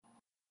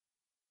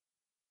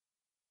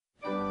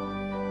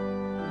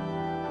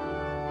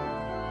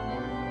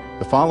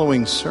The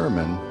following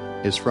sermon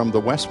is from the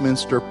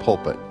Westminster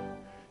pulpit,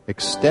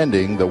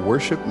 extending the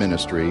worship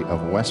ministry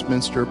of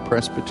Westminster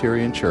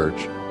Presbyterian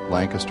Church,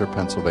 Lancaster,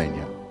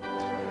 Pennsylvania.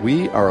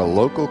 We are a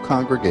local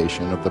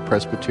congregation of the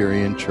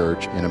Presbyterian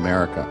Church in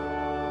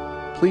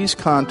America. Please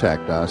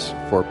contact us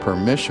for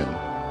permission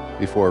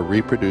before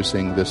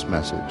reproducing this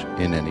message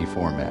in any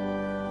format.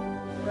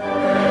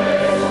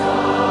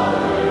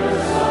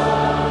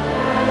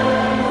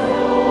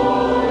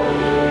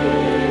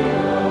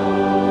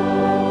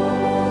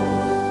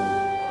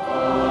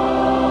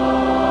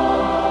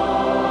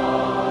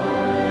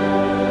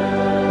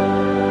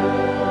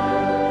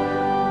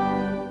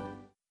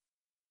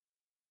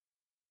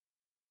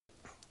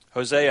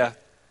 Hosea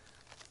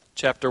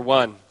chapter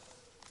 1.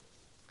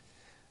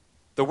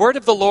 The word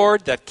of the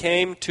Lord that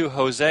came to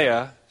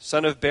Hosea,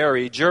 son of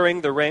Beeri,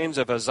 during the reigns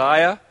of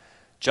Uzziah,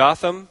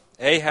 Jotham,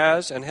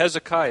 Ahaz, and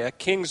Hezekiah,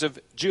 kings of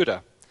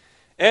Judah,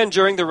 and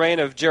during the reign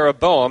of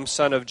Jeroboam,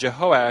 son of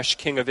Jehoash,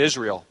 king of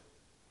Israel.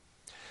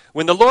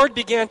 When the Lord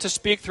began to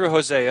speak through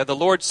Hosea, the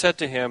Lord said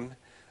to him,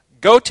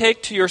 "Go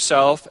take to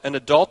yourself an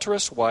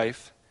adulterous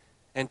wife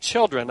and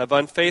children of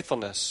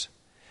unfaithfulness,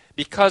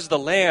 because the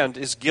land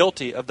is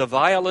guilty of the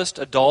vilest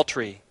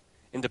adultery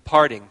in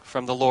departing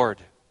from the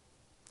Lord."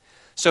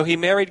 So he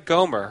married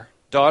Gomer,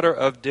 daughter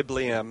of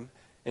Diblaim,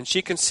 and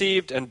she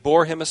conceived and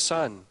bore him a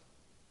son.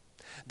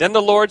 Then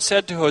the Lord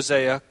said to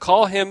Hosea,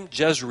 "Call him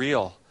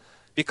Jezreel,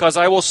 because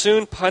I will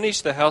soon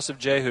punish the house of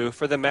Jehu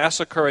for the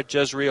massacre at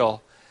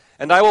Jezreel,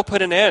 and I will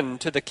put an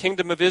end to the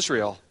kingdom of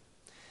Israel.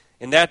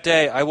 In that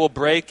day I will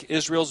break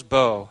Israel's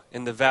bow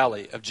in the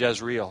valley of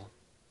Jezreel."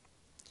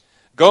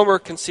 Gomer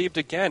conceived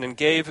again and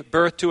gave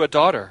birth to a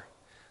daughter.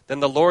 Then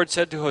the Lord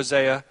said to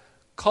Hosea,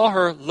 "Call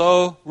her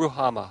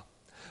Lo-Ruhamah,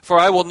 for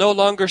I will no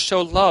longer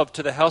show love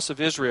to the house of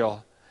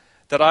Israel,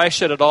 that I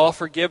should at all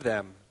forgive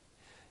them.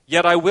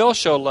 Yet I will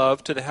show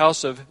love to the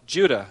house of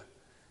Judah,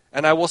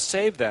 and I will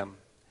save them,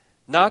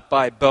 not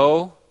by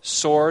bow,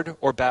 sword,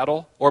 or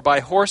battle, or by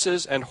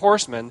horses and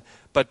horsemen,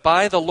 but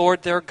by the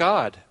Lord their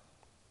God."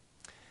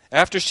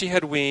 After she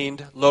had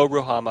weaned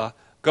Lo-Ruhamah,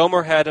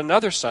 Gomer had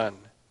another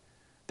son.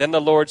 Then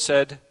the Lord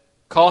said,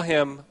 "Call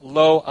him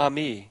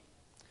Lo-Ammi,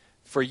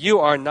 for you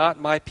are not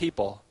my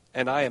people,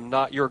 and I am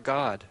not your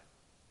God.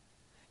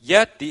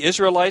 Yet the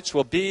Israelites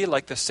will be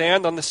like the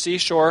sand on the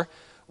seashore,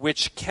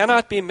 which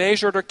cannot be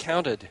measured or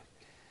counted.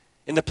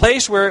 In the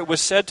place where it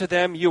was said to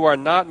them, 'You are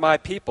not my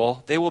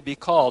people,' they will be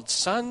called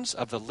sons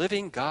of the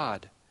living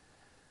God.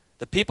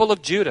 The people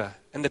of Judah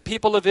and the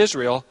people of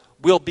Israel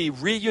will be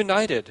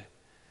reunited,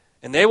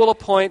 and they will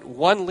appoint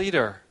one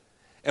leader,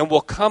 and will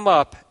come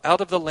up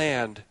out of the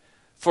land,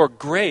 for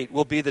great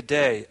will be the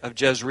day of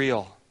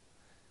Jezreel.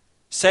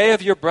 Say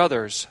of your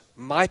brothers,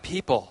 'My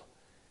people,'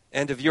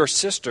 and of your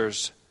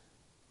sisters,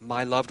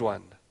 'My loved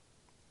one.'"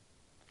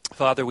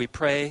 Father, we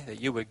pray that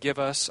you would give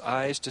us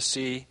eyes to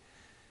see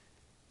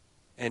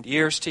and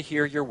ears to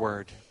hear your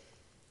word.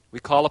 We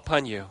call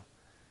upon you.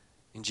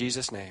 In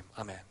Jesus' name,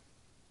 amen.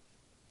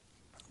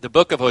 The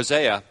book of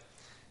Hosea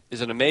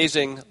is an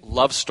amazing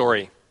love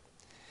story.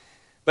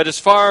 But it's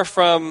far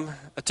from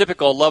a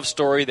typical love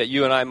story that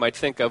you and I might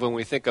think of when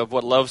we think of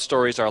what love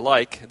stories are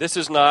like. This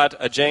is not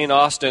a Jane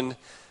Austen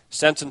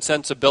Sense and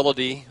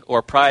Sensibility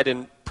or Pride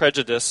and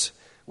Prejudice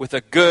with a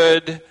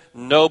good,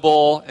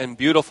 noble, and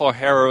beautiful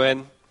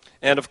heroine,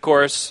 and of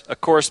course, a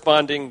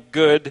corresponding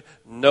good,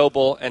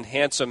 noble, and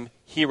handsome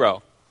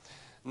hero.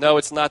 No,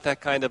 it's not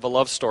that kind of a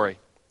love story.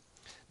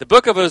 The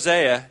book of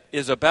Hosea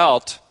is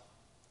about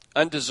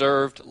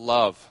undeserved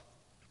love,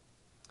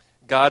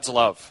 God's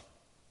love.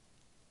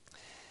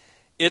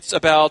 It's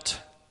about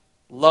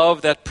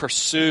love that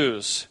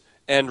pursues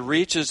and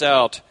reaches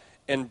out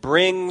and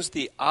brings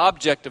the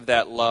object of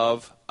that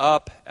love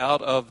up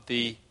out of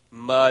the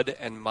mud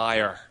and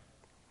mire.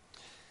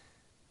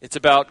 It's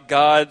about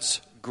God's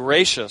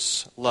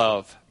gracious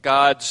love,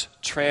 God's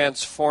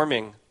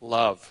transforming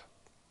love.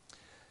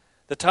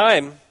 The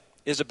time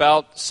is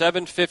about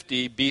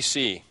 750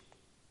 BC,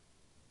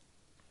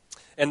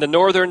 and the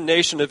northern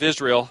nation of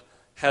Israel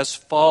has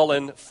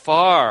fallen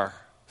far,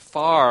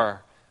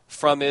 far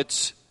from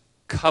its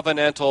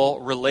covenantal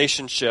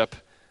relationship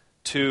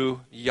to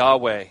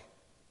Yahweh,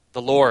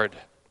 the Lord.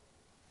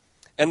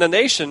 And the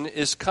nation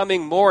is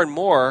coming more and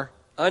more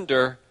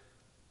under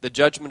the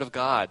judgment of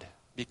God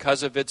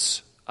because of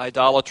its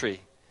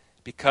idolatry,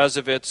 because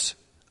of its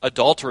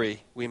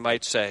adultery, we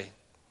might say.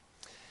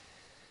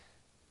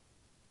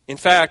 In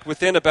fact,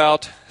 within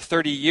about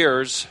 30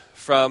 years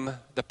from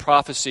the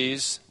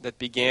prophecies that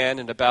began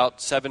in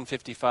about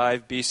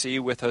 755 BC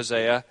with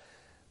Hosea,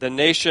 the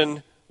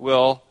nation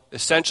will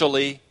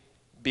essentially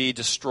be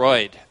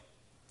destroyed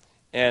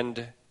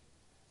and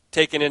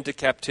taken into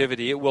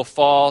captivity. It will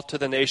fall to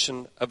the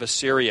nation of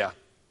Assyria.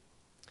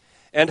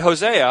 And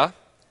Hosea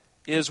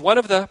is one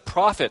of the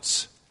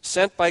prophets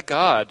sent by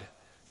God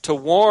to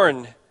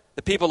warn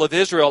the people of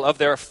Israel of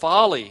their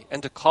folly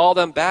and to call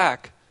them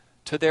back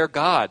to their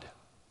God,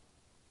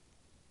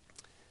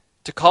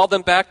 to call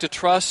them back to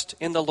trust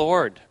in the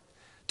Lord,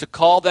 to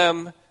call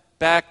them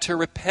back to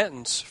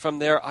repentance from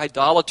their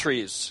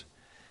idolatries,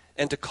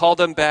 and to call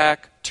them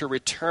back to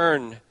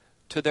return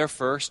to their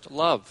first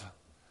love.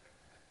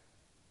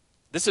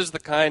 This is the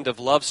kind of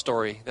love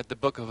story that the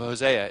book of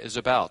Hosea is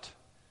about.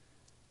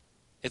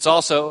 It's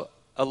also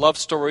a love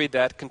story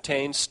that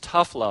contains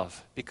tough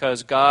love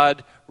because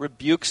God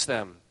rebukes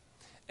them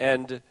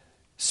and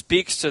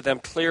speaks to them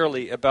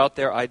clearly about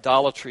their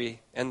idolatry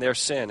and their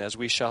sin, as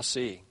we shall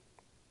see.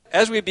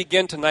 As we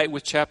begin tonight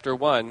with chapter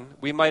 1,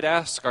 we might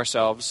ask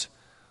ourselves,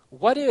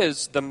 what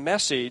is the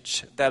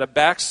message that a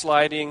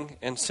backsliding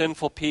and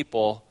sinful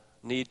people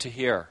need to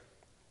hear?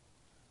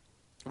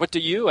 What do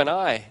you and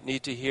I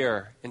need to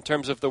hear in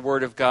terms of the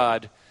Word of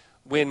God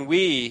when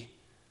we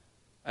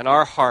and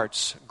our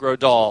hearts grow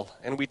dull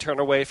and we turn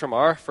away from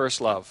our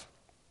first love?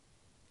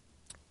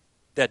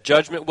 That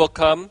judgment will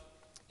come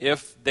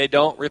if they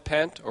don't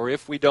repent or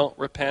if we don't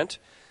repent.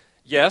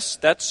 Yes,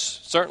 that's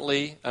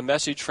certainly a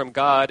message from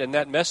God, and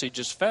that message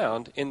is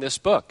found in this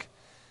book.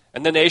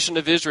 And the nation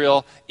of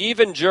Israel,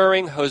 even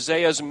during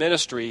Hosea's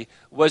ministry,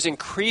 was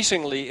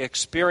increasingly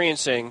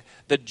experiencing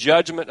the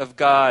judgment of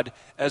God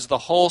as the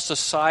whole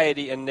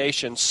society and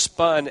nation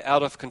spun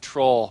out of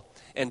control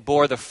and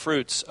bore the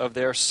fruits of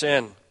their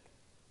sin.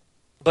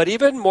 But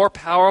even more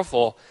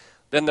powerful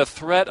than the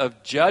threat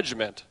of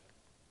judgment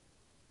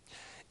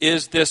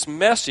is this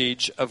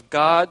message of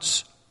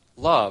God's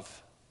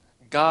love,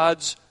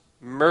 God's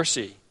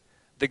mercy,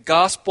 the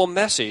gospel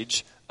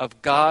message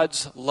of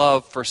God's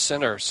love for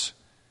sinners,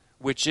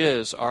 which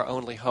is our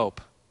only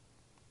hope.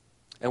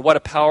 And what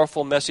a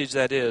powerful message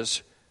that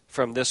is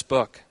from this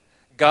book.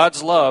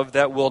 God's love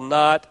that will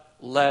not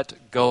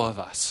let go of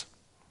us.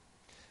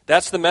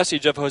 That's the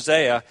message of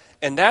Hosea,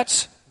 and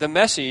that's the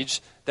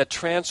message that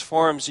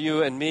transforms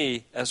you and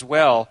me as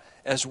well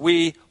as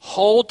we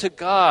hold to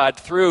God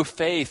through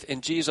faith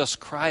in Jesus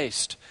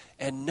Christ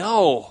and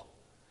know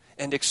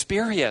and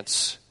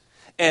experience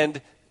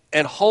and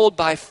hold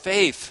by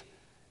faith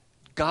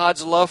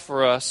God's love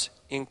for us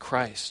in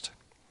Christ.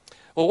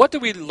 Well, what do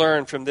we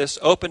learn from this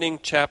opening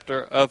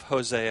chapter of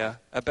Hosea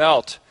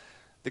about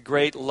the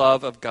great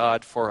love of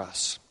God for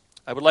us?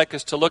 I would like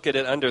us to look at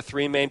it under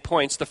three main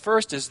points. The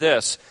first is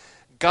this: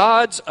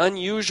 God's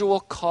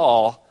unusual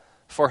call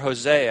for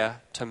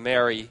Hosea to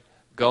marry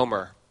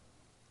Gomer.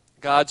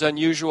 God's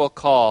unusual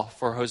call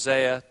for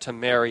Hosea to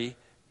marry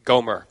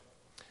Gomer.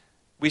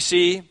 We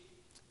see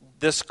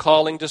this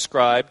calling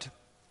described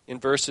in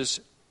verses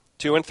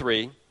 2 and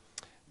 3.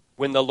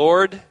 When the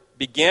Lord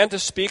began to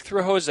speak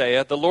through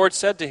Hosea, the Lord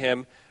said to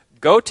him,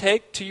 "Go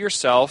take to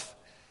yourself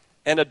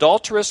an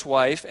adulterous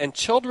wife and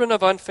children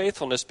of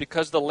unfaithfulness,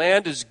 because the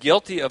land is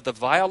guilty of the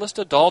vilest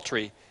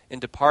adultery in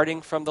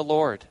departing from the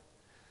Lord."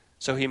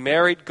 So he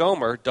married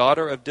Gomer,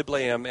 daughter of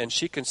Diblaim, and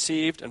she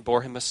conceived and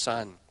bore him a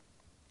son.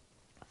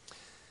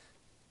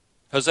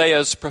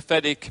 Hosea's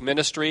prophetic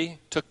ministry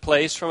took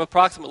place from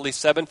approximately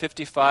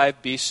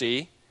 755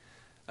 BC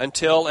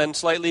until and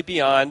slightly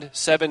beyond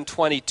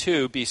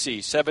 722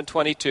 BC.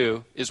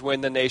 722 is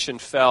when the nation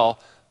fell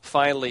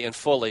finally and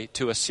fully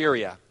to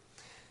Assyria.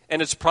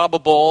 And it's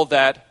probable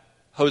that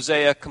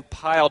Hosea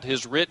compiled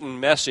his written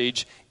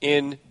message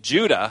in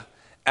Judah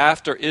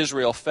after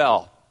Israel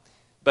fell.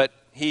 But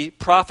he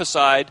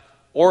prophesied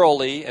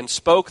orally and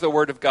spoke the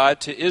word of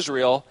God to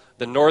Israel,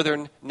 the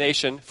northern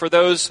nation, for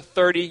those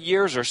 30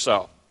 years or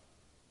so.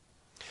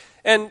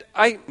 And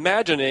I'm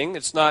imagining,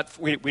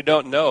 we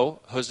don't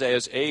know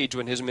Hosea's age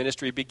when his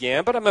ministry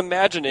began, but I'm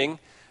imagining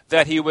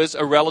that he was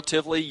a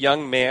relatively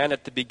young man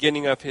at the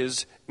beginning of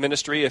his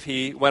ministry if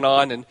he went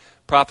on and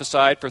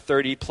prophesied for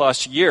 30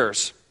 plus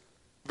years.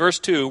 Verse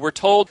 2, we're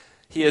told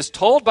he is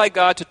told by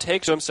God to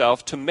take to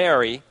himself to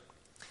marry,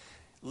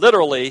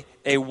 literally,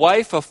 a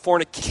wife of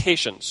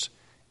fornications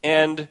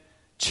and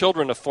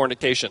children of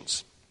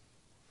fornications.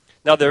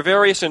 Now, there are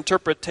various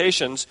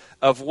interpretations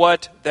of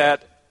what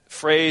that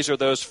phrase or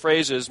those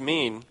phrases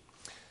mean.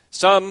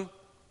 Some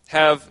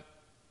have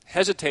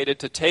hesitated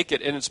to take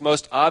it in its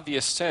most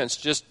obvious sense,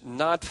 just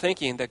not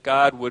thinking that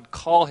God would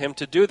call him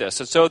to do this.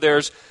 And so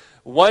there's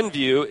one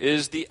view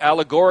is the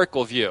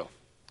allegorical view,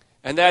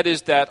 and that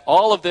is that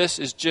all of this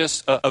is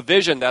just a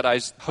vision that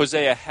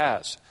Hosea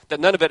has, that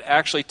none of it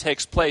actually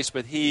takes place,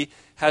 but he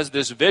has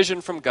this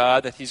vision from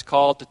God that he's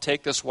called to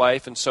take this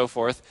wife and so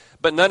forth,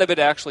 but none of it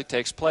actually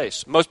takes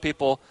place. Most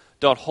people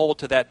don't hold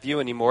to that view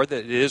anymore,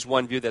 that it is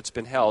one view that's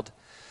been held.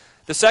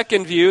 The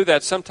second view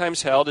that's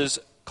sometimes held is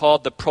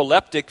called the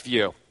proleptic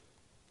view.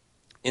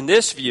 In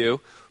this view,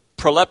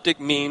 proleptic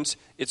means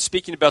it's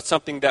speaking about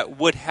something that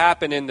would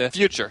happen in the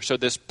future. So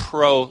this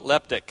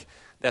proleptic,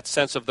 that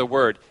sense of the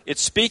word.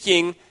 It's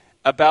speaking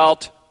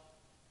about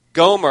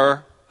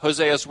Gomer,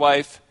 Hosea's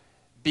wife,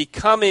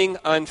 becoming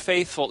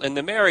unfaithful in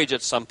the marriage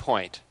at some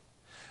point.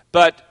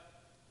 But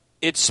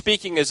it's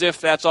speaking as if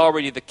that's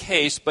already the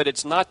case, but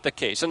it's not the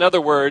case. In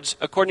other words,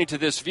 according to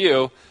this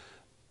view,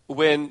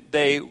 when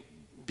they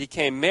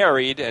became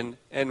married and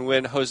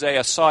when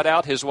Hosea sought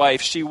out his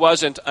wife, she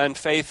wasn't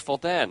unfaithful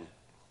then.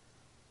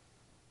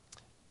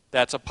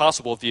 That's a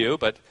possible view,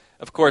 but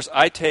of course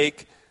I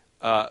take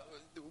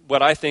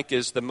what I think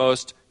is the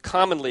most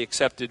commonly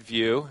accepted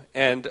view,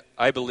 and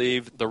I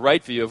believe the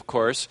right view, of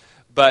course,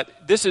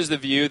 But this is the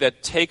view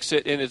that takes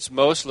it in its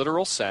most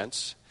literal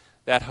sense,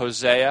 that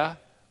Hosea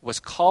was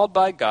called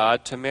by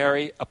God to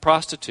marry a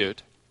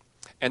prostitute,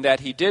 and that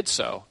he did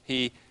so.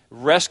 He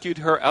rescued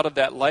her out of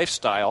that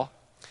lifestyle,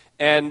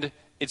 and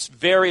it's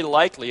very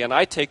likely, and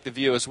I take the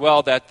view as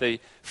well, that the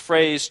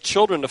phrase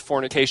children of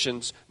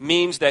fornications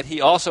means that he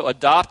also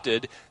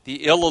adopted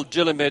the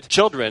illegitimate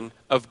children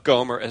of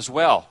Gomer as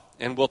well.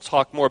 And we'll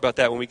talk more about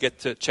that when we get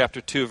to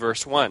chapter 2,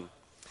 verse 1.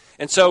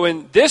 And so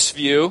in this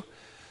view,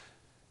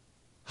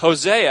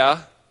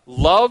 Hosea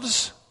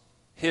loves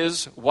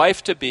his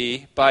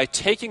wife-to-be by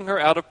taking her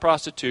out of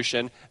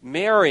prostitution,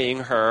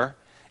 marrying her,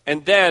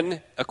 and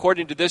then,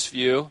 according to this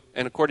view,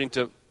 and according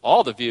to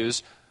all the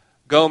views,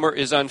 Gomer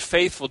is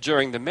unfaithful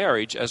during the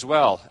marriage as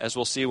well, as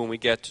we'll see when we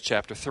get to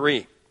chapter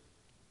 3.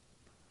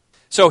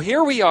 So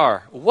here we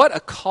are. What a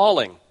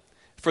calling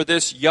for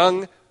this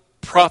young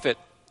prophet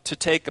to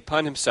take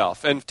upon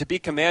himself and to be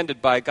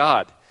commanded by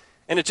God.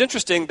 And it's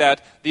interesting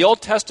that the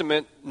Old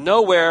Testament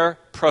nowhere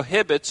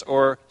prohibits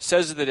or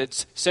says that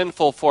it's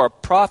sinful for a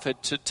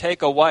prophet to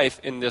take a wife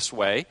in this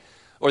way,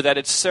 or that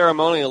it's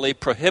ceremonially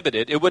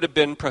prohibited. It would have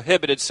been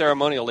prohibited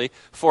ceremonially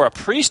for a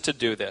priest to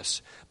do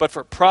this. But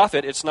for a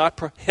prophet, it's not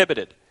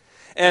prohibited.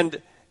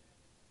 And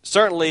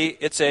certainly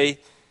it's a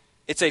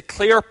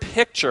clear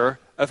picture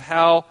of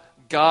how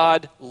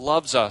God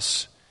loves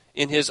us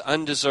in his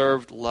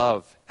undeserved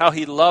love, how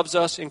he loves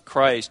us in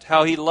Christ,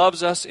 how he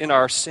loves us in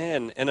our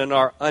sin and in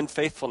our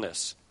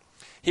unfaithfulness.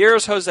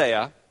 Here's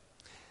Hosea.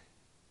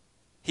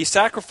 He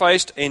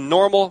sacrificed a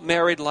normal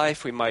married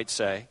life, we might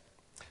say,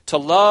 to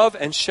love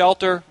and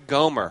shelter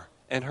Gomer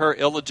and her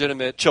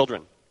illegitimate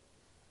children.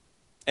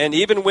 And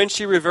even when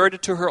she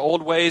reverted to her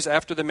old ways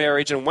after the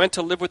marriage and went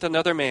to live with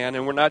another man,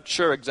 and we're not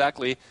sure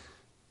exactly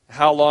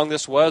how long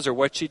this was or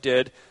what she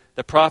did,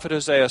 the prophet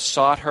Hosea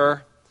sought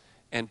her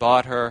and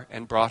bought her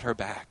and brought her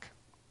back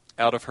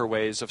out of her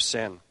ways of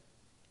sin.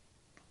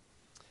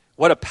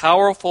 What a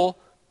powerful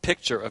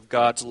picture of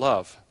God's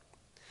love.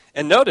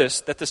 And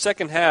notice that the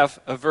second half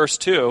of verse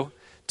 2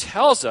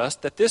 tells us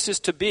that this is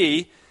to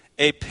be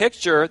a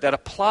picture that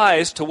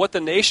applies to what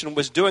the nation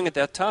was doing at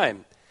that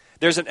time.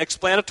 There's an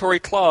explanatory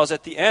clause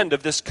at the end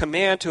of this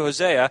command to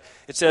Hosea.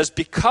 It says,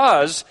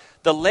 because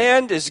the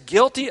land is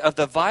guilty of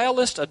the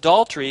vilest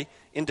adultery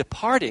in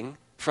departing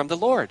from the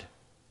Lord.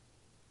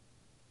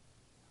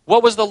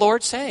 What was the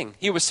Lord saying?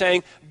 He was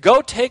saying,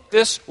 go take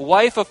this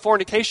wife of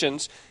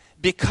fornications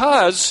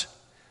because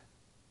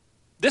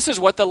this is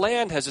what the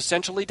land has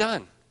essentially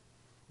done.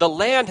 The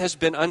land has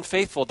been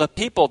unfaithful. The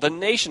people, the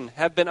nation,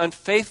 have been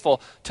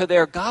unfaithful to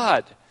their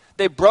God.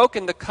 They've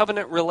broken the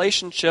covenant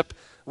relationship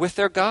with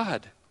their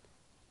God.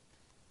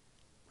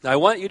 Now, I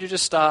want you to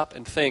just stop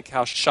and think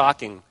how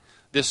shocking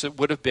this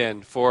would have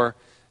been for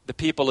the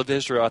people of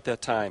Israel at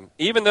that time.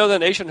 Even though the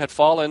nation had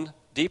fallen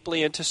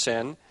deeply into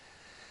sin,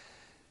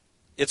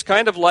 it's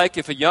kind of like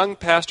if a young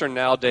pastor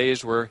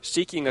nowadays were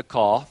seeking a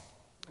call.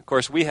 Of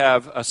course, we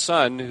have a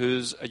son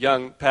who's a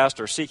young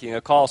pastor seeking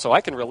a call, so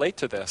I can relate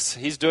to this.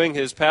 He's doing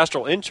his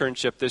pastoral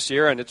internship this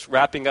year, and it's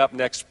wrapping up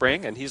next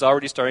spring, and he's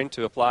already starting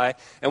to apply.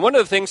 And one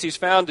of the things he's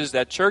found is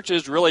that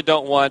churches really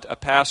don't want a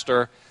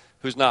pastor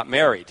who's not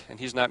married, and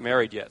he's not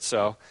married yet,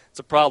 so it's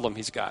a problem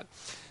he's got.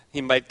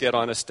 He might get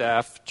on a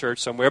staff church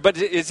somewhere. But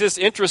it's just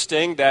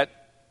interesting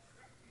that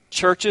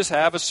churches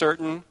have a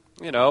certain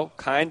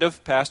kind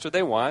of pastor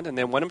they want, and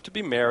they want him to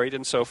be married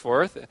and so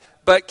forth.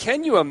 But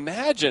can you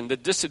imagine the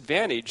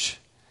disadvantage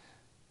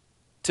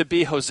to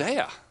be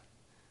Hosea?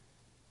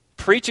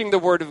 Preaching the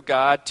Word of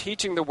God,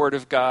 teaching the Word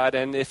of God,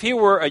 and if he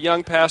were a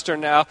young pastor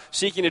now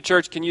seeking a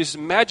church, can you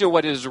imagine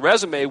what his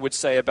resume would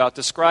say about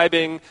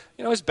describing,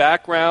 his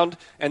background,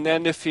 and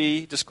then if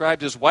he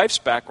described his wife's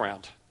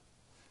background?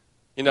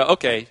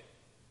 Okay,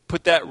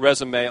 put that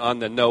resume on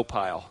the no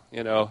pile.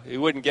 He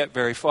wouldn't get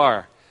very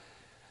far.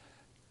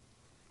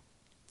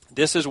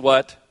 This is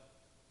what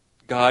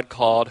God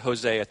called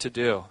Hosea to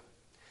do.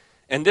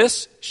 And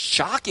this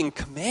shocking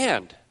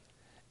command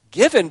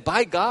given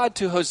by God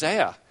to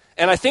Hosea.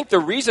 And I think the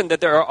reason that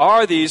there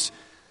are these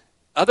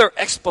other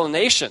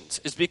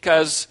explanations is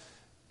because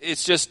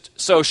it's just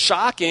so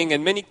shocking,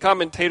 and many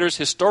commentators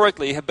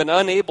historically have been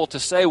unable to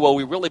say, well,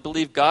 we really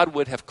believe God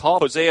would have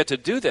called Hosea to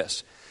do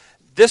this.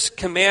 This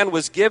command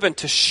was given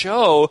to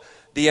show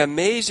the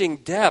amazing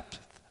depth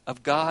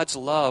of God's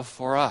love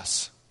for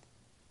us.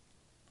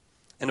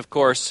 And of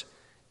course,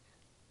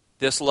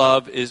 this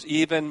love is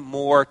even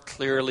more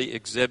clearly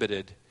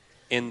exhibited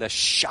in the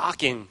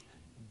shocking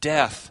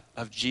death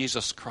of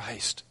Jesus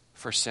Christ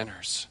for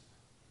sinners,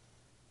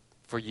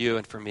 for you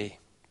and for me.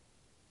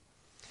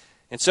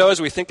 And so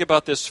as we think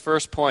about this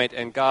first point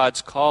and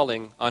God's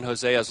calling on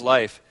Hosea's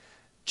life,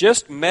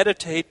 just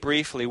meditate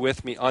briefly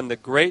with me on the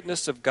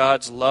greatness of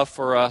God's love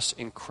for us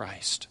in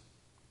Christ.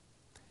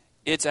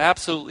 It's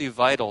absolutely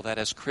vital that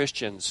as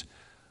Christians,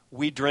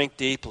 we drink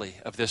deeply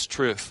of this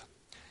truth.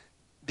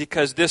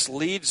 because this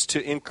leads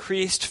to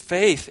increased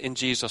faith in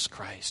Jesus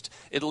Christ.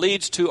 It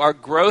leads to our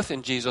growth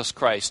in Jesus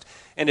Christ.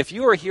 And if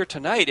you are here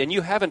tonight and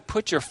you haven't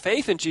put your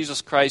faith in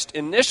Jesus Christ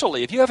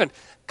initially, if you haven't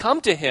come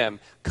to Him,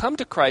 come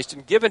to Christ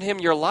and given Him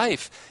your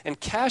life and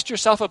cast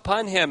yourself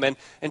upon Him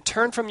and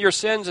turn from your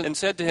sins and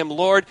said to Him,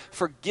 Lord,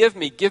 forgive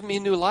me, give me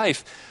new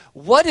life.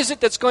 What is it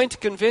that's going to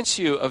convince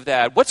you of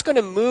that? What's going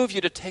to move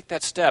you to take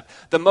that step?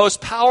 The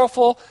most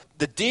powerful,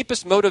 the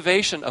deepest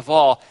motivation of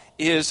all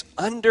is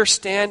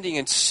understanding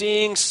and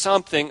seeing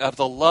something of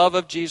the love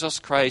of Jesus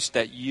Christ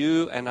that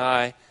you and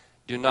I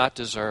do not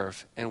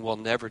deserve and will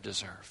never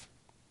deserve.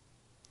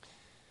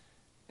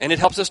 And it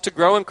helps us to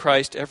grow in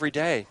Christ every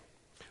day.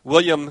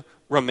 William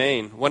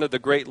Romaine, one of the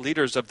great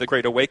leaders of the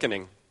Great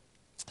Awakening,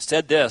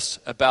 said this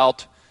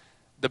about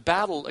the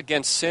battle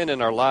against sin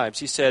in our lives.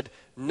 He said,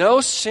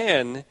 "No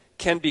sin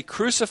can be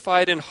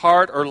crucified in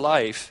heart or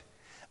life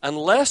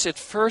unless it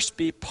first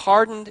be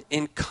pardoned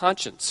in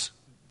conscience.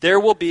 There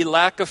will be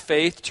lack of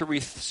faith to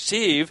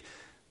receive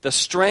the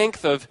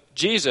strength of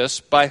Jesus,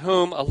 by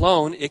whom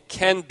alone it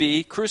can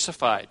be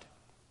crucified.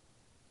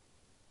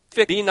 If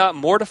it be not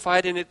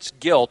mortified in its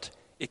guilt,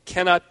 it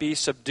cannot be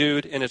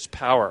subdued in its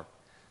power."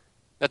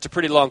 That's a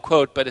pretty long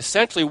quote, but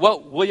essentially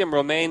what William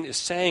Romaine is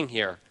saying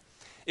here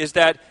is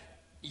that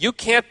you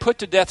can't put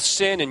to death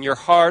sin in your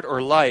heart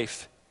or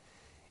life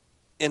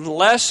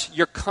unless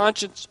your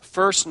conscience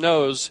first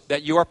knows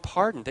that you are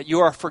pardoned, that you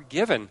are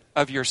forgiven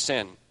of your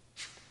sin.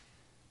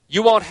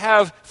 You won't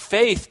have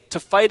faith to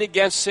fight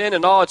against sin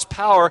and all its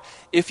power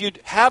if you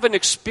haven't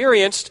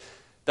experienced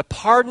the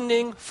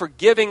pardoning,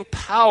 forgiving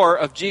power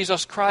of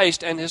Jesus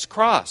Christ and His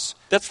cross.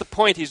 That's the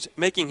point he's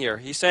making here.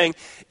 He's saying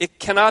it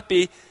cannot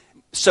be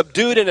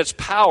subdued in its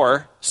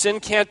power. Sin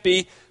can't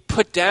be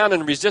put down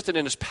and resisted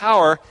in its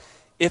power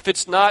if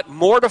it's not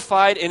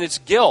mortified in its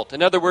guilt.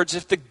 In other words,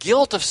 if the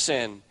guilt of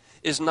sin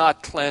is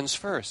not cleansed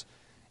first.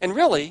 And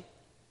really,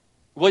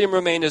 William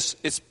Romaine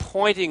is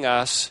pointing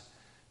us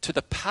to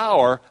the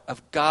power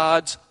of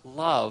God's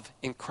love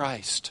in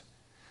Christ.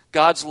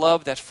 God's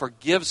love that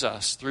forgives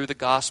us through the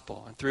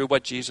gospel and through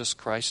what Jesus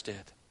Christ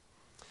did.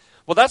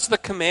 Well, that's the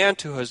command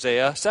to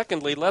Hosea.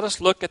 Secondly, let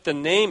us look at the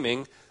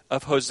naming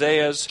of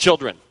Hosea's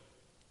children.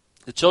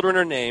 The children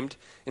are named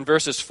in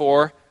verses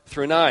 4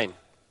 through 9.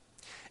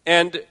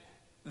 And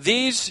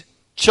these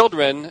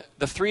children,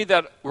 the three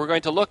that we're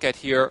going to look at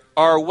here,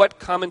 are what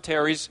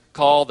commentaries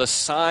call the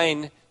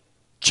sign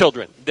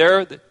children.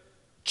 They're the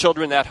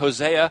children that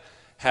Hosea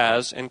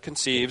has and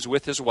conceives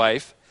with his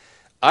wife.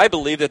 I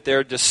believe that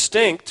they're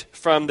distinct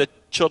from the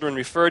children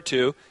referred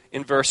to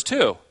in verse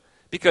 2,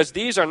 because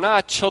these are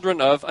not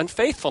children of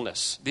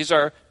unfaithfulness. These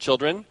are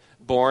children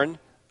born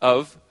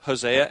of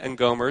Hosea and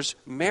Gomer's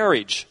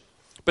marriage.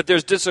 But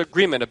there's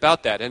disagreement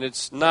about that, and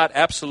it's not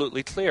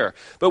absolutely clear.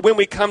 But when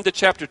we come to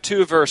chapter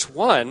 2, verse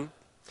 1,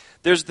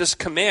 there's this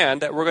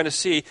command that we're going to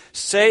see,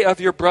 "Say of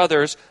your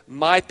brothers,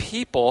 my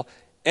people,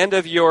 and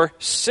of your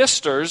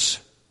sisters,"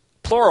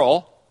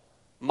 plural,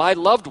 "my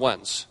loved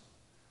ones."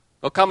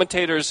 Well,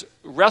 commentators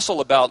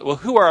wrestle about, well,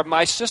 who are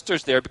my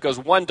sisters there? Because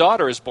one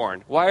daughter is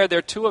born. Why are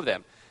there two of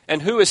them?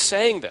 And who is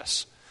saying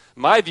this?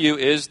 My view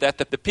is that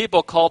the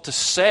people called to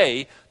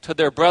say to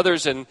their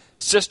brothers and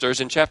sisters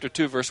in chapter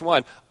 2, verse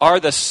 1,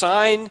 are the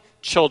sign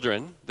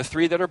children, the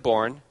three that are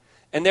born,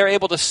 and they're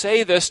able to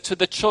say this to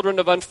the children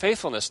of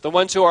unfaithfulness, the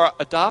ones who are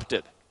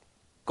adopted,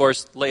 of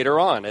course, later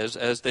on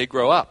as they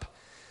grow up.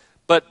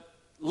 But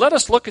let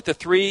us look at the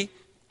three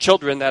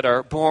children that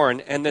are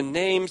born and the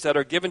names that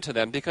are given to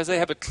them, because they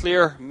have a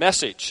clear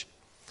message.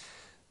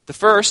 The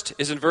first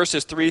is in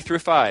verses 3 through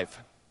 5.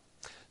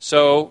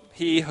 "So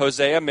he,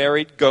 Hosea,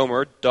 married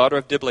Gomer, daughter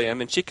of Diblaim,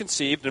 and she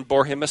conceived and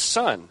bore him a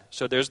son."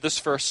 So there's this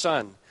first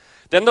son.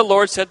 "Then the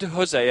Lord said to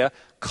Hosea,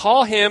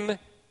 call him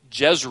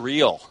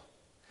Jezreel,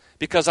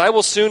 because I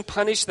will soon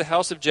punish the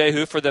house of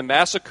Jehu for the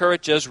massacre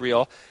at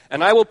Jezreel,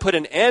 and I will put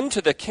an end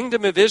to the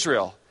kingdom of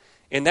Israel.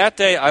 In that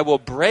day I will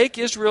break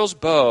Israel's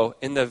bow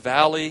in the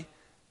valley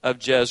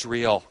of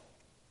Jezreel."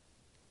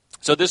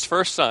 So this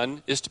first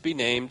son is to be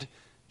named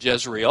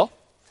Jezreel,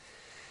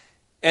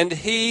 and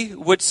he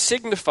would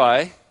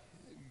signify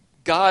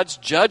God's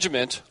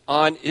judgment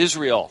on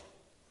Israel.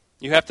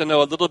 You have to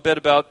know a little bit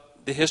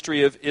about the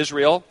history of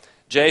Israel.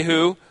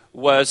 Jehu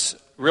was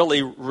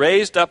really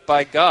raised up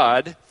by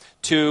God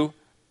to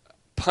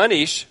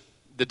punish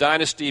the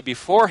dynasty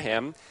before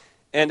him.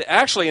 And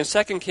actually in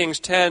 2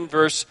 Kings 10,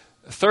 verse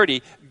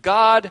 30,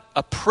 God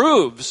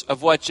approves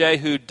of what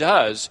Jehu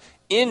does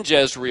in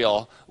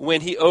Jezreel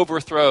when he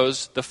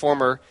overthrows the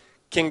former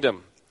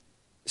kingdom.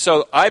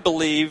 So I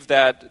believe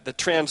that the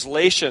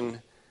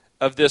translation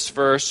of this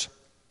verse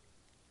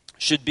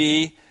should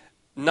be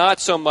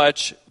not so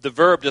much, the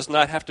verb does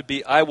not have to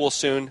be, "I will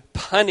soon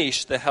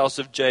punish the house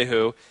of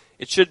Jehu."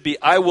 It should be,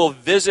 "I will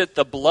visit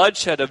the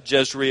bloodshed of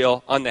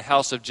Jezreel on the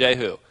house of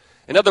Jehu."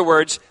 In other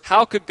words,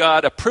 how could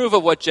God approve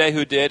of what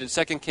Jehu did in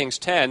 2 Kings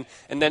 10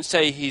 and then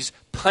say he's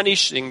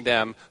punishing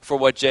them for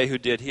what Jehu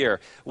did here?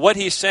 What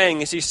he's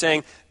saying is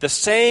the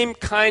same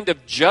kind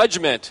of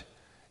judgment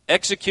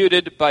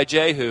executed by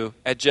Jehu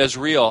at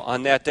Jezreel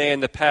on that day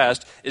in the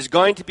past is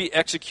going to be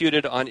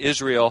executed on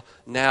Israel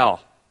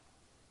now.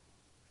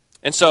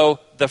 And so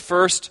the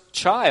first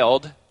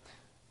child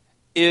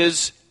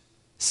is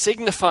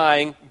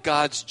signifying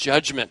God's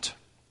judgment.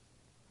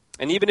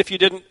 And even if you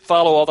didn't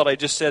follow all that I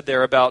just said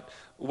there about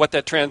what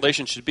that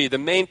translation should be, the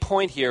main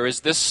point here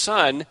is this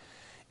son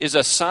is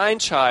a sign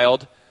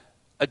child,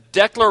 a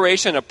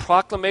declaration, a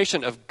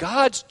proclamation of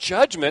God's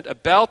judgment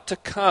about to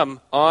come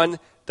on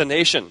the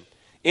nation.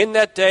 In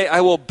that day,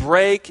 I will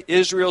break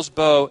Israel's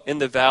bow in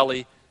the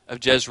valley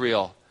of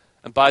Jezreel.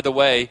 And by the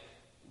way,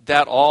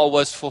 that all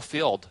was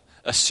fulfilled.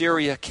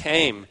 Assyria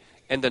came,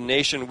 and the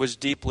nation was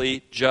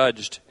deeply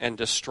judged and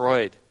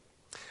destroyed.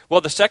 Well,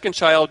 the second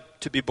child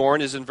to be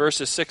born is in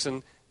verses 6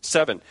 and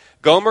 7.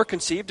 Gomer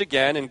conceived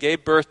again and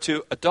gave birth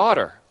to a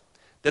daughter.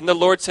 Then the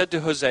Lord said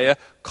to Hosea,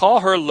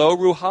 call her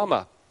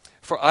Lo-Ruhamah,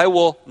 for I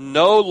will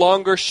no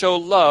longer show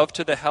love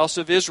to the house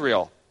of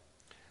Israel,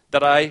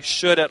 that I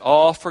should at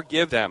all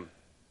forgive them.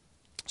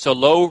 So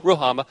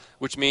Lo-Ruhamah,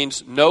 which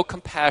means no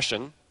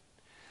compassion,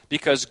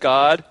 because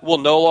God will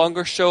no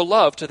longer show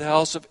love to the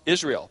house of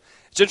Israel.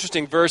 It's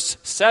interesting, verse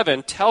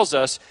 7 tells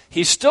us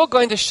he's still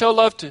going to show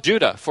love to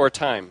Judah for a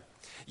time.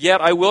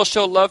 Yet I will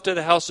show love to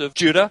the house of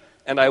Judah,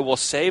 and I will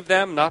save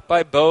them, not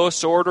by bow,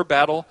 sword, or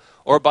battle,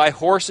 or by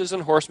horses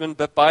and horsemen,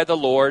 but by the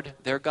Lord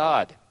their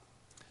God.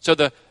 So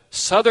the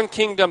southern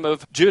kingdom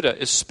of Judah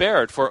is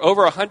spared for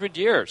over 100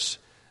 years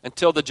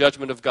until the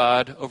judgment of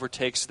God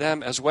overtakes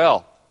them as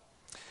well.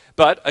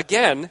 But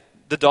again,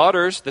 the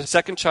daughter's, the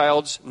second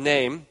child's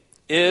name,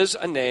 is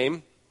a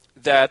name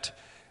that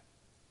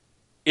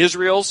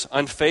Israel's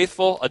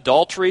unfaithful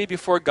adultery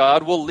before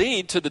God will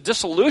lead to the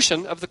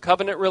dissolution of the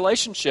covenant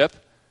relationship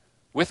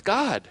with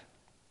God.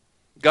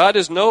 God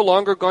is no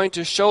longer going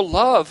to show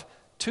love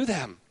to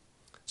them.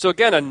 So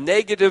again, a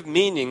negative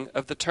meaning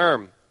of the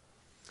term.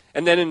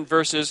 And then in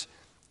verses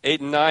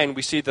 8 and 9,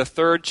 we see the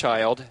third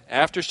child.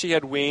 After she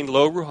had weaned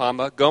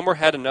Lo-Ruhamah, Gomer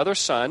had another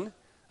son.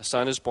 A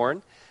son is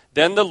born.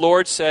 Then the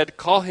Lord said,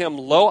 call him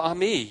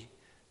Lo-Ami,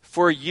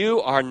 for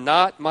you are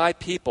not my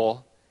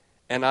people,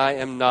 and I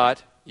am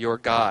not your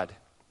God.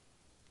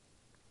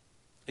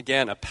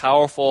 Again, a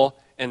powerful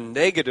and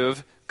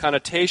negative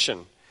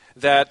connotation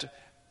that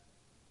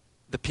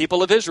the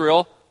people of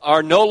Israel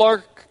are no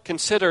longer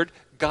considered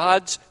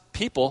God's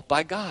people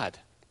by God.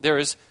 There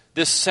is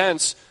this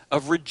sense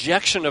of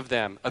rejection of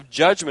them, of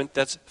judgment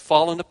that's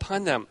fallen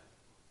upon them.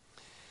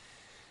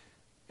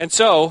 And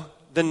so,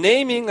 the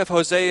naming of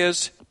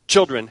Hosea's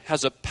children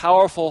has a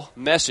powerful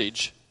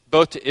message,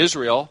 both to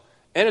Israel,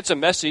 and it's a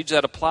message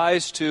that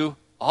applies to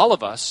all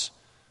of us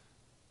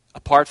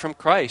apart from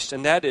Christ,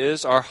 and that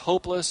is our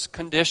hopeless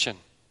condition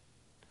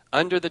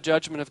under the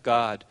judgment of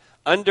God,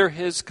 under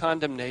his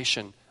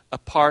condemnation,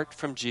 apart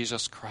from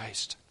Jesus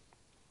Christ.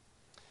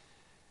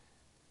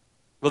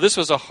 Well, this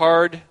was a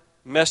hard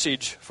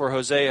message for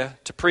Hosea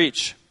to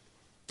preach.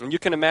 And you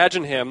can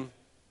imagine him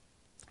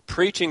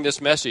preaching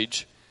this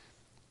message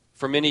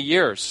for many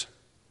years.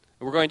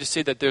 And we're going to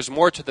see that there's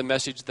more to the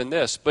message than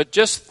this. But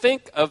just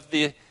think of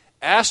the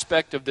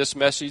aspect of this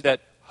message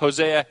that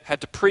Hosea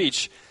had to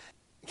preach.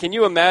 Can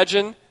you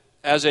imagine,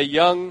 as a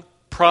young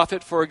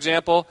prophet, for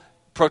example,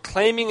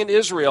 proclaiming in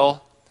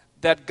Israel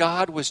that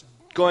God was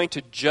going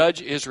to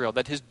judge Israel,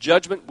 that his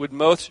judgment would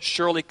most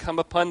surely come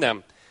upon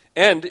them?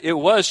 And it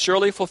was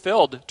surely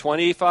fulfilled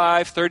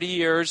 25, 30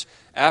 years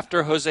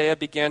after Hosea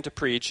began to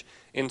preach.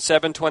 In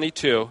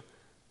 722,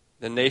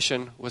 the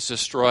nation was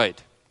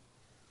destroyed.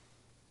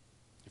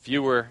 If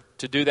you were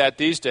to do that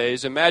these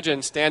days,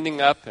 imagine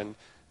standing up and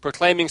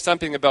proclaiming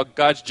something about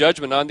God's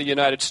judgment on the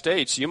United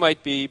States. You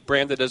might be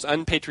branded as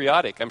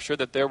unpatriotic. I'm sure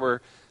that there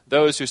were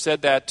those who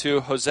said that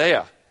to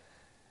Hosea.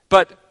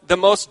 But the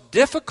most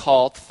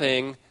difficult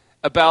thing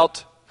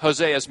about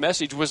Hosea's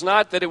message was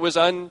not that it was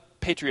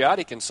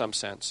unpatriotic in some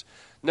sense.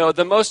 No,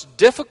 the most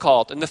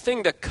difficult and the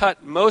thing that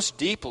cut most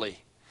deeply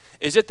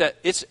is that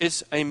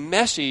it's a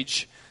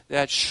message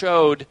that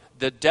showed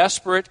the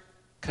desperate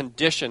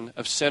condition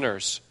of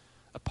sinners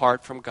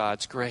apart from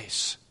God's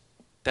grace.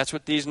 That's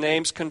what these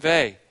names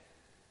convey.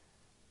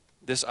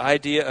 This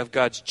idea of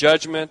God's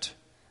judgment,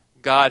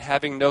 God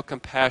having no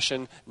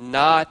compassion,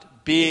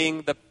 not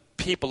being the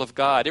people of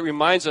God. It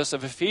reminds us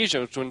of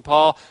Ephesians when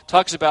Paul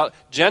talks about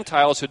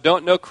Gentiles who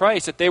don't know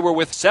Christ, that they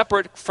were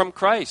separate from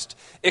Christ,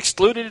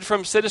 excluded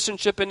from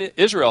citizenship in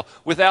Israel,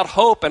 without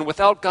hope and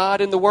without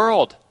God in the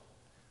world.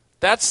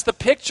 That's the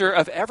picture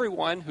of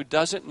everyone who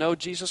doesn't know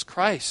Jesus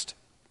Christ.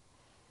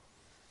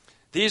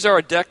 These are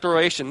a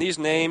declaration, these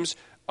names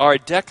are a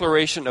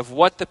declaration of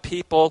what the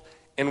people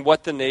and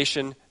what the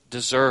nation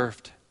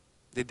deserved.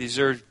 They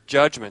deserved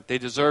judgment. They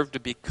deserved to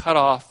be cut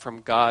off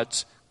from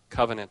God's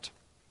covenant.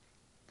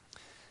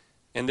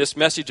 And this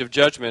message of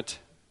judgment,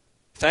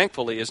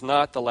 thankfully, is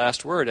not the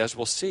last word, as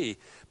we'll see.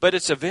 But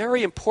it's a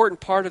very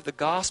important part of the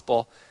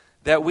gospel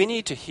that we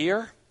need to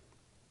hear,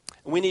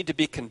 we need to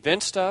be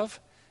convinced of,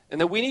 and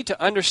that we need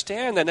to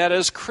understand that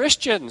as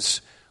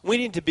Christians, we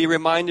need to be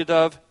reminded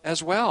of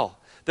as well.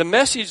 The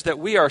message that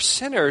we are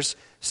sinners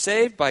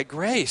saved by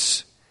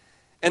grace,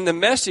 And the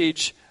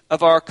message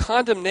of our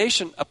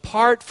condemnation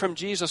apart from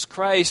Jesus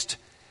Christ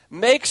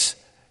makes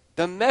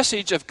the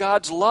message of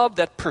God's love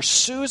that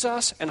pursues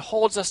us and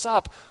holds us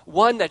up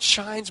one that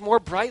shines more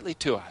brightly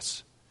to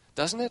us,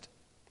 doesn't it?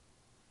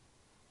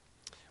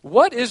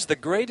 What is the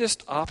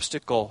greatest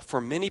obstacle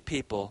for many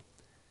people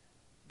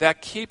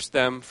that keeps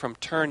them from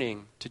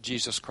turning to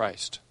Jesus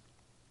Christ?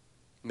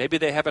 Maybe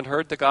they haven't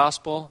heard the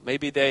gospel.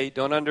 Maybe they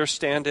don't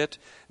understand it.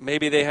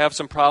 Maybe they have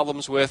some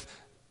problems with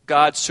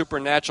God's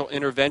supernatural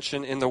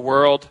intervention in the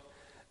world.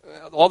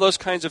 All those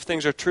kinds of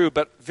things are true,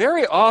 but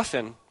very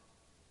often,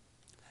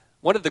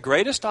 one of the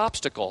greatest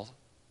obstacles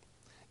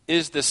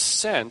is the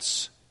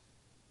sense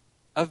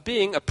of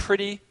being a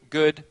pretty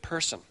good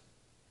person.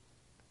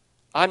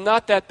 I'm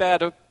not that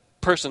bad a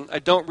person. I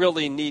don't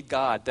really need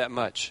God that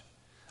much.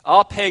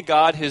 I'll pay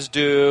God his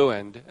due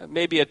and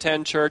maybe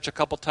attend church a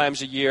couple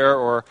times a year,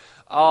 or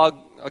I'll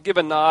give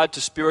a nod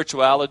to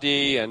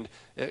spirituality and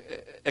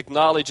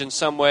acknowledge in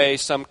some way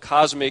some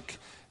cosmic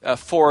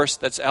force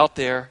that's out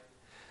there.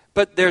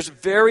 But there's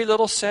very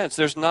little sense.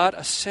 There's not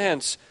a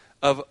sense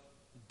of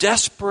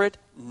desperate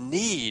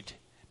need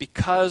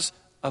because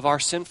of our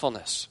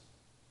sinfulness.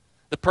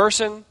 The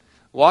person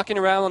walking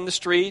around on the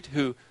street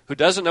who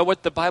doesn't know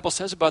what the Bible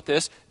says about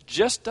this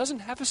just doesn't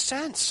have a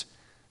sense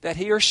that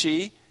he or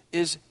she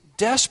is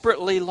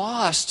desperately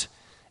lost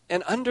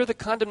and under the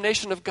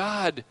condemnation of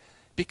God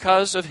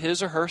because of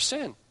his or her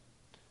sin.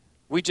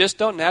 We just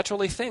don't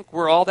naturally think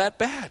we're all that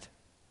bad.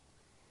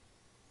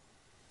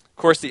 Of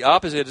course, the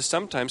opposite is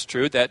sometimes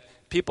true, that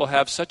people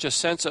have such a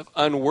sense of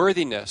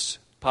unworthiness,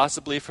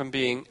 possibly from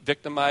being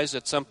victimized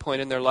at some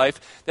point in their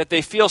life, that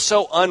they feel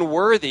so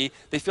unworthy,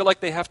 they feel like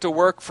they have to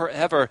work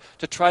forever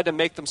to try to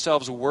make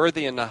themselves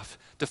worthy enough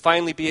to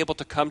finally be able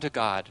to come to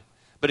God.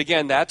 But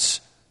again, that's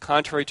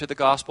contrary to the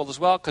gospel as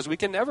well, because we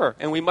can never,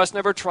 and we must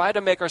never try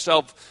to make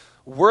ourselves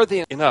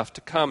worthy enough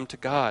to come to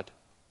God.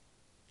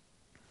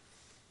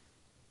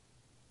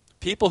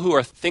 People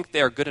who think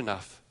they are good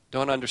enough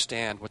don't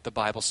understand what the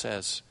Bible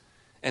says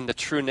and the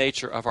true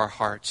nature of our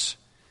hearts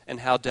and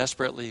how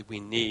desperately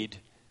we need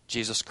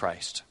Jesus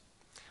Christ.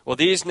 Well,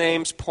 these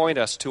names point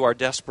us to our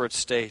desperate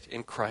state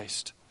in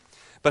Christ.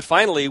 But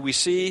finally, we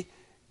see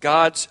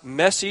God's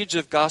message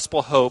of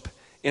gospel hope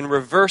in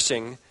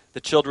reversing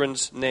the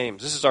children's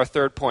names. This is our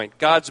third point.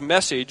 God's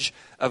message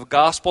of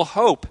gospel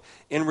hope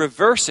in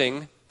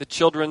reversing the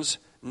children's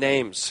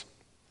names.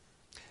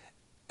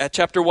 At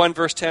chapter 1,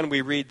 verse 10,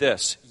 we read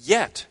this: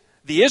 "Yet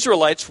the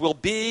Israelites will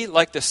be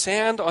like the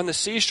sand on the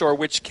seashore,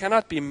 which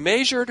cannot be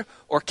measured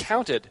or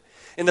counted.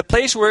 In the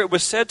place where it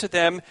was said to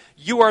them,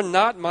 'You are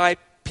not my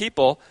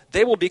people,'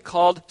 they will be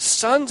called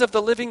sons of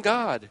the living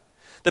God.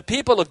 The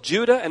people of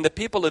Judah and the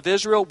people of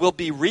Israel will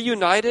be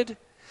reunited,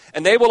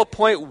 and they will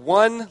appoint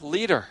one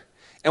leader,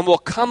 and will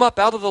come up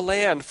out of the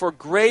land, for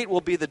great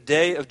will be the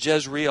day of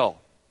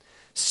Jezreel.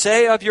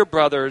 Say of your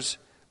brothers,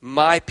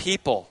 'My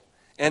people,'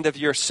 and of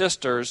your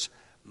sisters,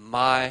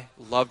 'My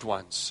loved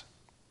ones.'"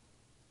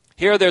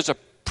 Here there's a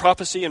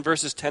prophecy in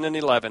verses 10 and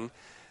 11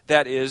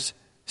 that is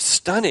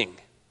stunning.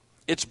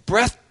 It's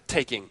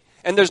breathtaking.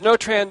 And there's no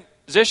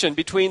transition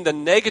between the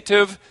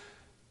negative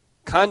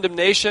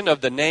condemnation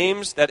of the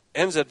names that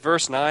ends at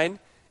verse 9,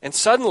 and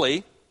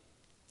suddenly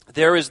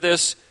there is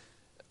this,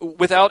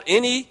 without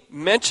any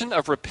mention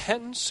of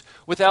repentance,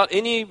 without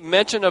any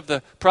mention of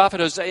the prophet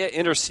Hosea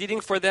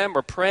interceding for them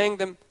or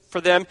praying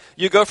for them,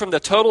 you go from the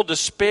total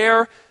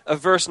despair of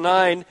verse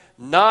 9,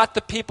 "not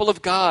the people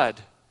of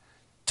God,"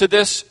 to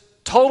this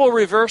total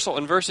reversal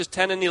in verses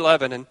 10 and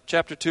 11 in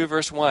chapter 2,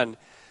 verse 1.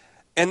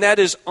 And that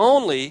is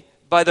only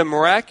by the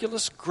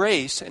miraculous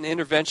grace and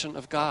intervention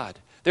of God.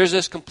 There's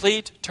this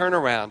complete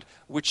turnaround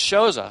which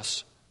shows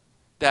us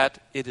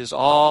that it is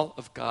all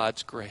of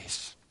God's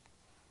grace.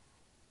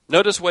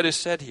 Notice what is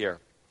said here.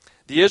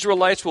 The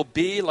Israelites will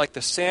be like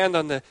the sand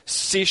on the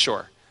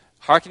seashore,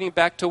 hearkening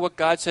back to what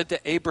God said to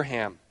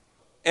Abraham.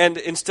 And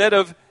instead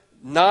of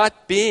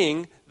not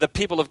being the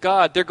people of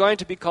God, they're going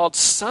to be called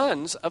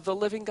sons of the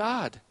living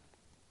God.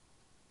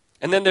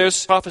 And then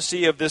there's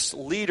prophecy of this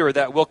leader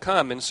that will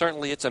come, and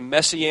certainly it's a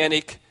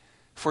messianic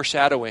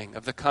foreshadowing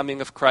of the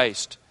coming of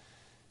Christ,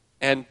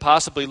 and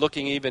possibly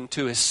looking even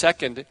to his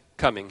second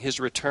coming, his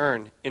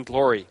return in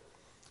glory.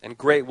 And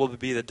great will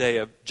be the day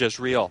of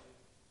Jezreel.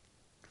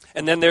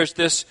 And then there's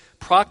this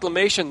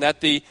proclamation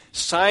that the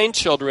sign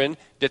children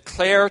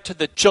declare to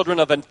the children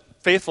of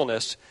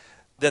unfaithfulness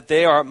that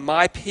they are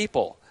my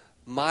people,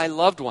 my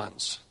loved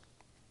ones.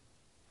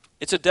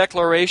 It's a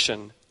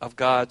declaration of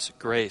God's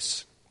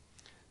grace.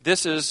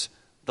 This is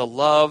the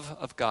love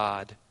of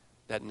God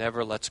that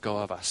never lets go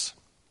of us.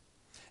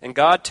 And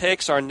God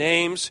takes our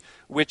names,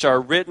 which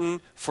are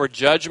written for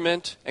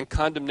judgment and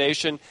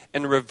condemnation,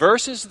 and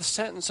reverses the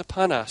sentence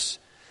upon us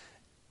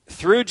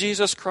through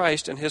Jesus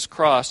Christ and his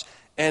cross,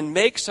 and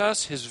makes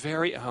us his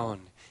very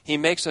own. He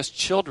makes us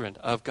children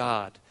of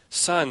God,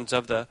 sons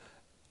of the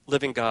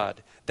living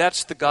God.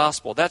 That's the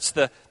gospel. That's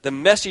the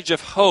message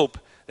of hope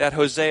that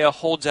Hosea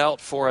holds out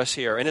for us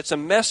here. And it's a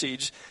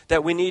message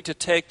that we need to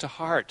take to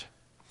heart.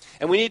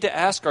 And we need to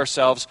ask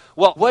ourselves,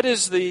 well, what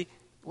is the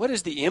what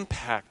is the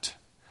impact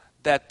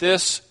that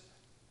this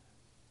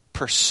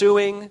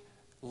pursuing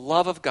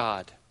love of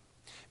God,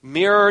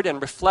 mirrored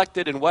and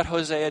reflected in what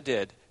Hosea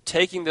did,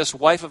 taking this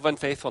wife of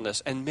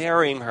unfaithfulness and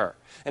marrying her,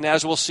 and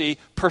as we'll see,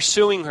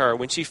 pursuing her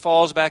when she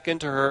falls back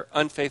into her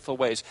unfaithful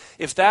ways.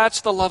 If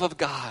that's the love of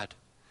God,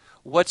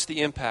 what's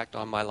the impact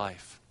on my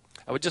life?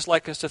 I would just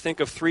like us to think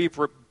of three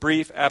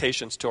brief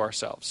applications to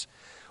ourselves.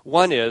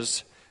 One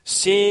is,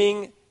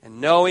 seeing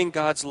and knowing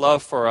God's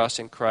love for us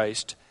in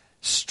Christ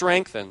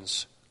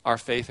strengthens our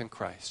faith in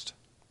Christ.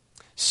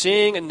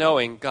 Seeing and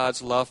knowing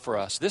God's love for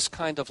us, this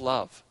kind of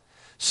love,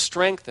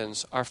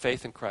 strengthens our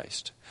faith in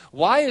Christ.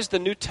 Why is the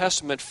New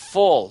Testament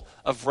full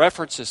of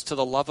references to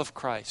the love of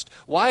Christ?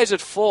 Why is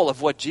it full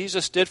of what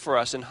Jesus did for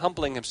us in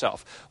humbling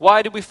himself?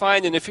 Why do we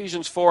find in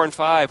Ephesians 4 and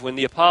 5 when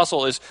the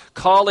apostle is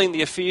calling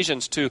the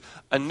Ephesians to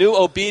a new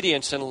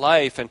obedience in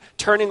life and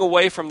turning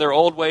away from their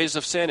old ways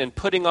of sin and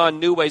putting on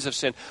new ways of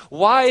sin?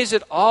 Why is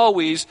it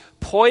always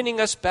pointing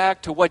us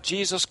back to what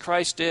Jesus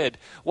Christ did?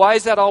 Why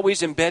is that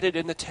always embedded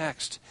in the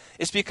text?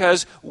 It's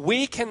because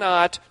we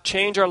cannot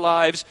change our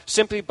lives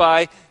simply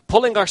by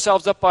pulling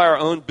ourselves up by our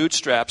own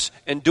bootstraps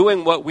and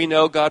doing what we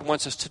know God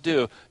wants us to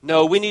do.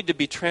 No, we need to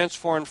be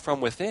transformed from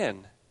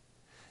within.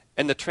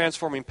 And the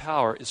transforming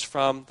power is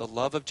from the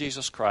love of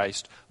Jesus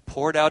Christ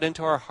poured out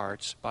into our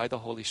hearts by the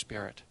Holy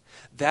Spirit.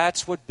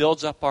 That's what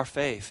builds up our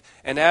faith.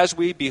 And as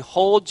we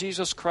behold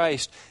Jesus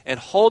Christ and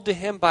hold to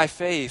him by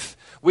faith,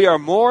 we are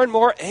more and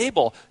more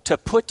able to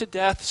put to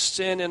death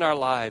sin in our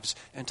lives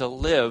and to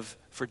live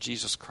for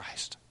Jesus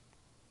Christ.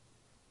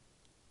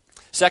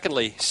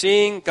 Secondly,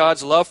 seeing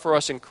God's love for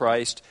us in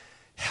Christ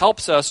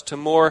helps us to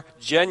more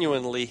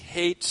genuinely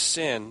hate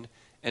sin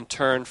and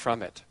turn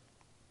from it.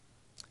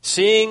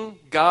 Seeing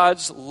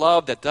God's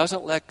love that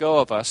doesn't let go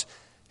of us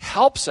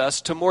helps us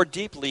to more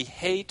deeply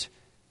hate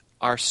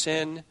our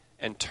sin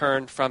and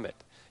turn from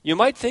it. You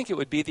might think it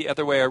would be the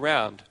other way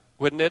around,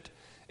 wouldn't it?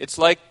 It's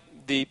like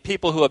the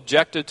people who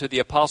objected to the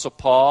Apostle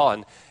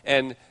Paul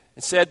and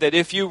said that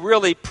if you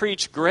really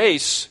preach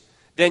grace,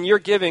 then you're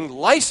giving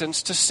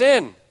license to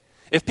sin.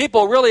 If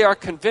people really are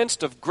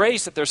convinced of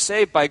grace, that they're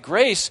saved by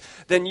grace,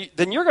 then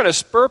you're going to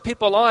spur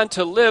people on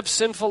to live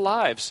sinful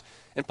lives.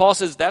 And Paul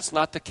says that's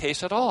not the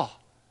case at all.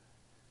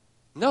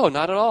 No,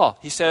 not at all.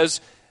 He says,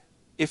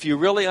 if you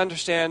really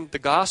understand the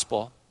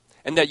gospel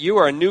and that you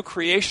are a new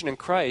creation in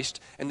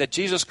Christ and that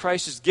Jesus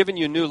Christ has given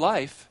you new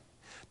life,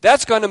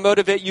 that's going to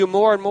motivate you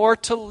more and more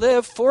to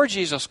live for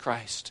Jesus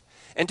Christ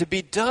and to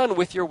be done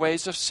with your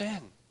ways of sin.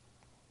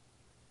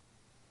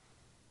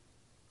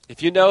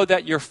 If you know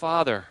that your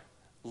Father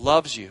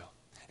loves you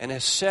and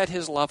has set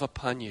his love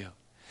upon you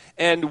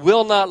and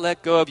will not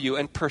let go of you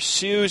and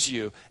pursues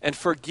you and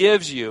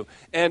forgives you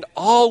and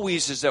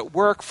always is at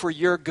work for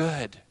your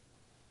good,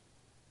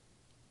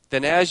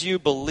 then as you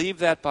believe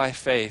that by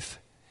faith,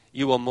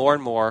 you will more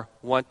and more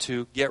want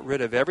to get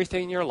rid of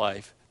everything in your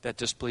life that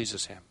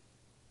displeases him.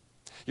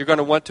 You're going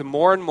to want to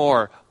more and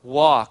more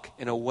walk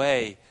in a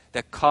way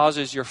that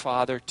causes your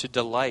Father to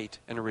delight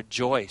and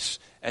rejoice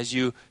as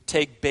you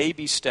take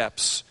baby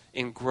steps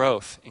in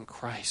growth in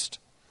Christ.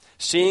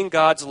 Seeing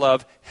God's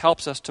love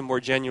helps us to more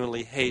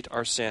genuinely hate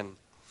our sin.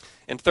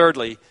 And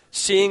thirdly,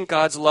 seeing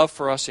God's love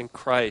for us in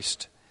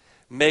Christ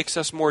makes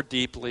us more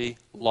deeply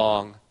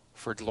long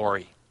for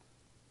glory.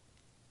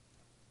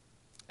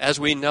 As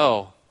we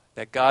know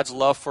that God's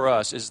love for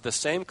us is the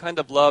same kind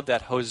of love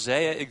that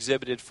Hosea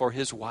exhibited for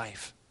his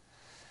wife,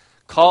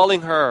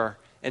 calling her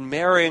and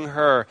marrying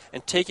her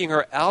and taking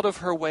her out of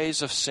her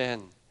ways of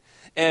sin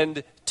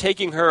and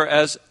taking her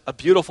as a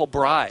beautiful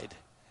bride.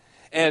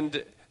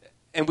 And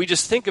we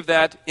just think of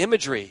that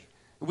imagery.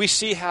 We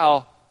see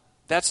how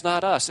that's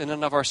not us in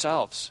and of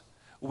ourselves.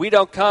 We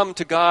don't come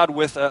to God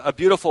with a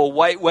beautiful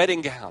white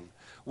wedding gown.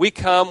 We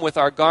come with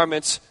our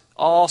garments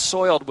all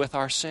soiled with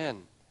our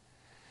sin.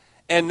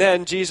 And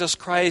then Jesus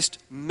Christ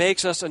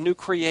makes us a new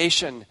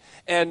creation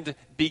and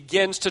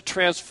begins to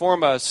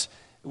transform us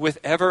with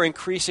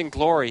ever-increasing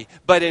glory.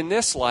 But in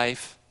this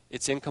life,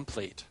 it's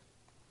incomplete.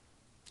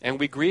 And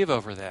we grieve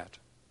over that.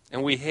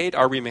 And we hate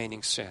our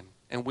remaining sin.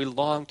 And we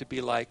long to be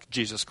like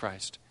Jesus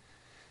Christ.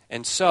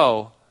 And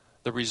so,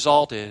 the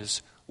result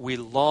is we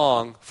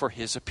long for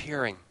his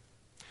appearing.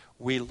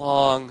 We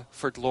long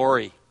for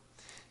glory.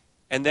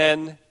 And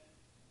then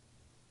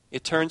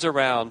it turns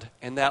around,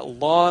 and that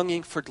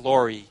longing for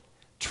glory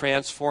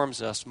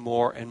transforms us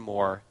more and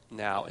more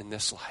now in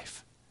this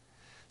life.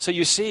 So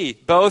you see,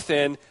 both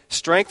in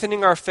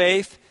strengthening our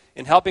faith,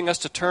 in helping us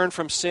to turn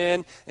from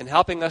sin, and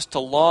helping us to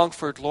long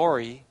for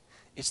glory,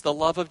 it's the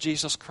love of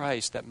Jesus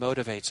Christ that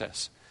motivates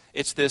us.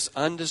 It's this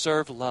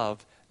undeserved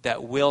love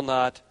that will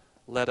not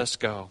let us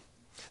go.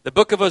 The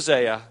book of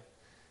Hosea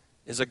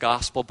is a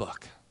gospel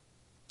book.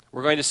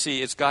 We're going to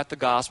see it's got the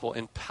gospel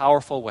in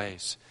powerful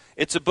ways.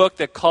 It's a book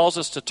that calls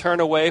us to turn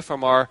away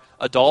from our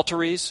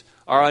adulteries,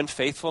 our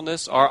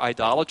unfaithfulness, our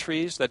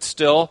idolatries that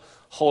still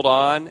hold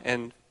on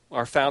and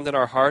are found in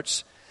our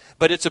hearts.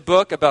 But it's a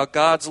book about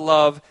God's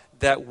love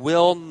that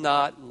will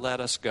not let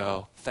us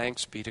go.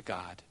 Thanks be to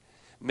God.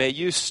 May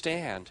you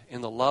stand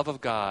in the love of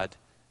God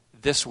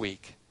this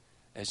week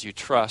as you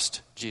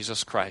trust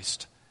Jesus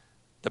Christ,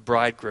 the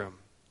bridegroom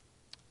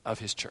of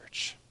his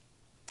church.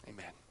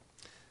 Amen.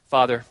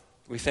 Father,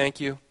 we thank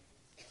you.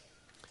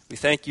 We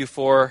thank you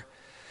for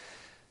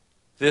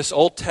this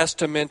Old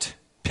Testament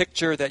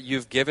picture that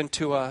you've given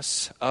to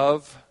us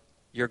of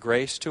your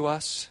grace to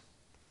us.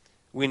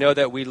 We know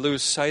that we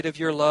lose sight of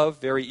your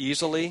love very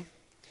easily.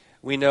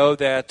 We know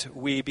that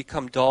we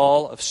become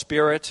dull of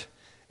spirit,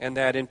 and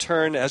that in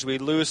turn, as we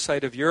lose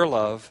sight of your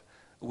love,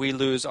 we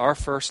lose our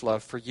first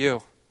love for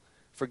you.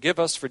 Forgive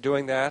us for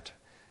doing that.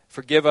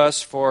 Forgive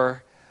us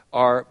for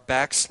our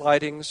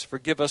backslidings.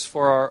 Forgive us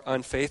for our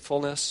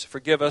unfaithfulness.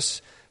 Forgive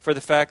us for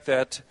the fact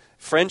that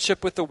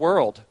friendship with the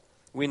world,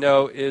 we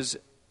know, is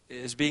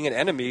being an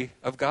enemy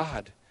of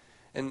God.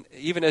 And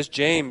even as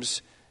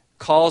James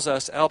calls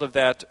us out of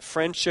that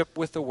friendship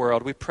with the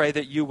world, we pray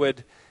that you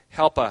would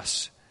help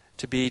us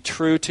to be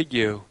true to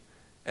you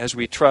as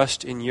we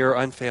trust in your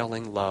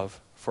unfailing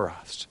love for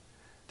us.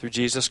 Through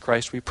Jesus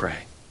Christ we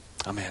pray.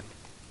 Amen.